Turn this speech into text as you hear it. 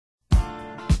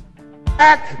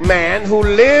black man who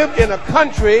lived in a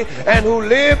country and who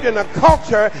lived in a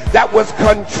culture that was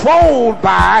controlled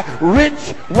by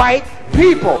rich white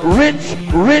people. Rich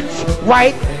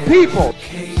white people.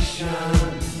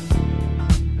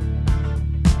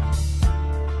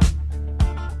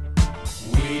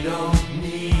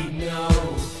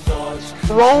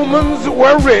 Romans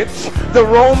were rich. The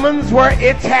Romans were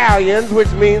Italians,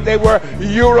 which means they were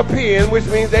European, which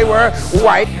means they were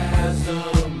white.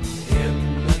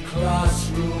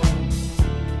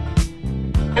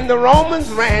 And the Romans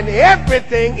ran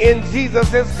everything in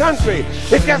Jesus' country.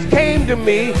 It just came to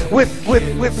me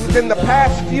within the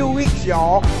past few weeks,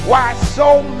 y'all, why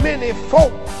so many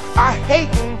folk are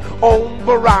hating on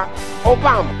Barack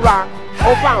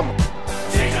Obama.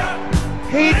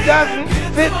 He doesn't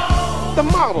fit the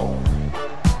model.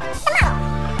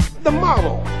 The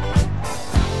model.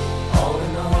 All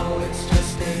in all, it's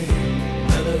just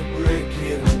another brick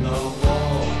in the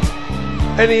wall.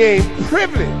 And he ain't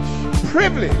privileged.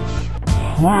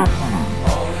 All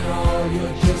in all,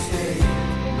 you're just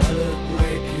another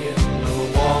brick in the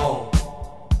wall.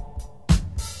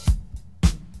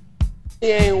 He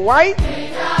ain't white.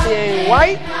 He ain't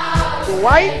white.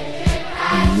 White.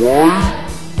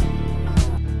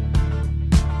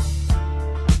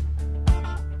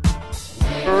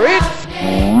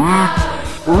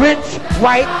 Rich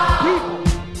white people.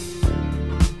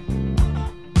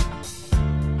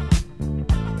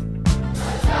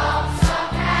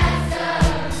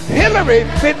 Hillary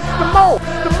fits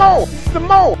the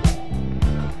mold.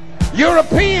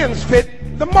 Europeans fit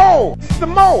the mold.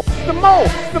 Barack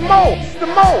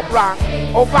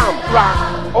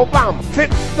Obama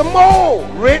fits the mold.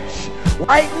 Rich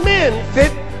white men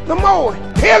fit the mold.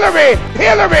 Hillary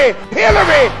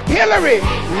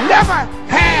never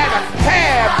had a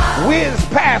cab whiz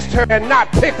past her and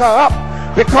not pick her up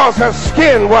because her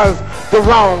skin was the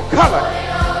wrong color.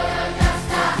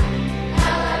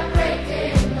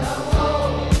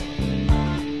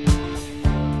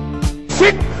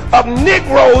 Sick of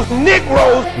Negroes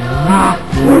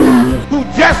who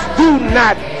just do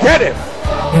not get it.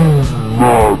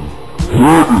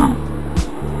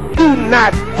 Do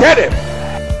not get it.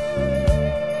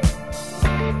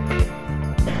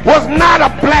 Was not a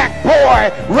black boy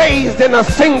raised in a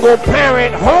single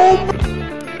parent home.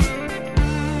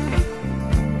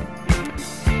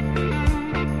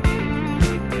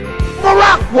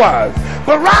 Barack was.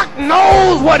 Barack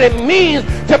knows what it means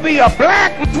to be a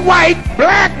black white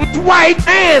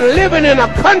man living in a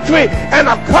country and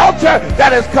a culture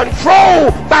that is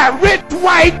controlled by rich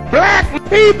white black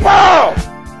people.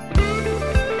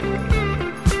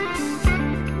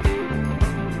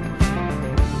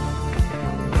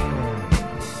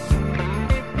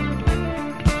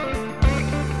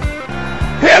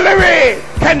 Hillary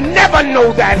can never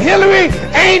know that. Hillary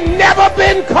ain't never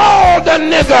been called a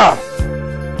nigger.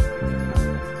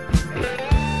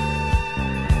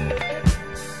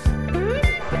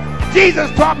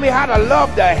 Jesus taught me how to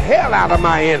love the hell out of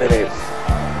my enemies.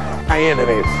 My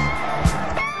enemies.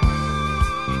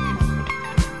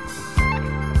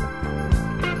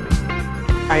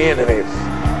 My enemies.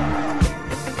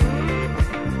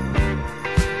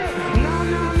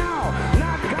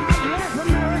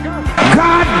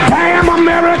 God damn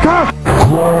America!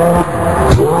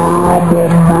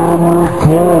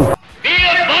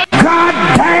 God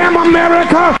damn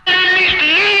America!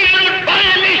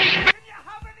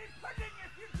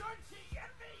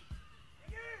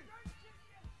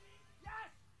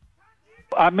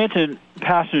 I mentioned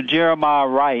Pastor Jeremiah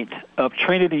Wright of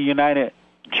Trinity United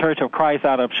Church of Christ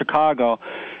out of Chicago,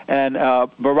 and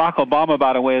Barack Obama,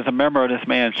 by the way, is a member of this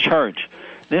man's church.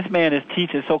 This man is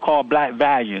teaching so-called black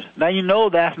values. Now, you know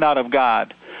that's not of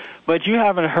God, but you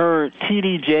haven't heard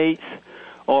T.D. Jakes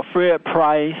or Fred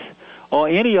Price or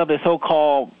any of the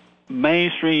so-called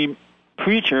mainstream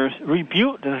preachers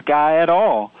rebuke this guy at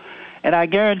all. And I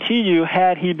guarantee you,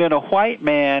 had he been a white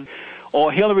man or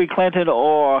Hillary Clinton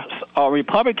or a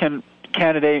Republican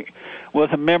candidate was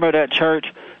a member of that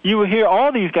church, you would hear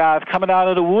all these guys coming out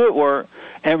of the woodwork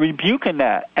and rebuking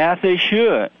that, as they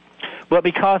should. But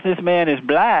because this man is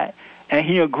black and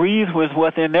he agrees with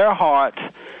what's in their hearts,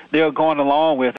 they're going along with it.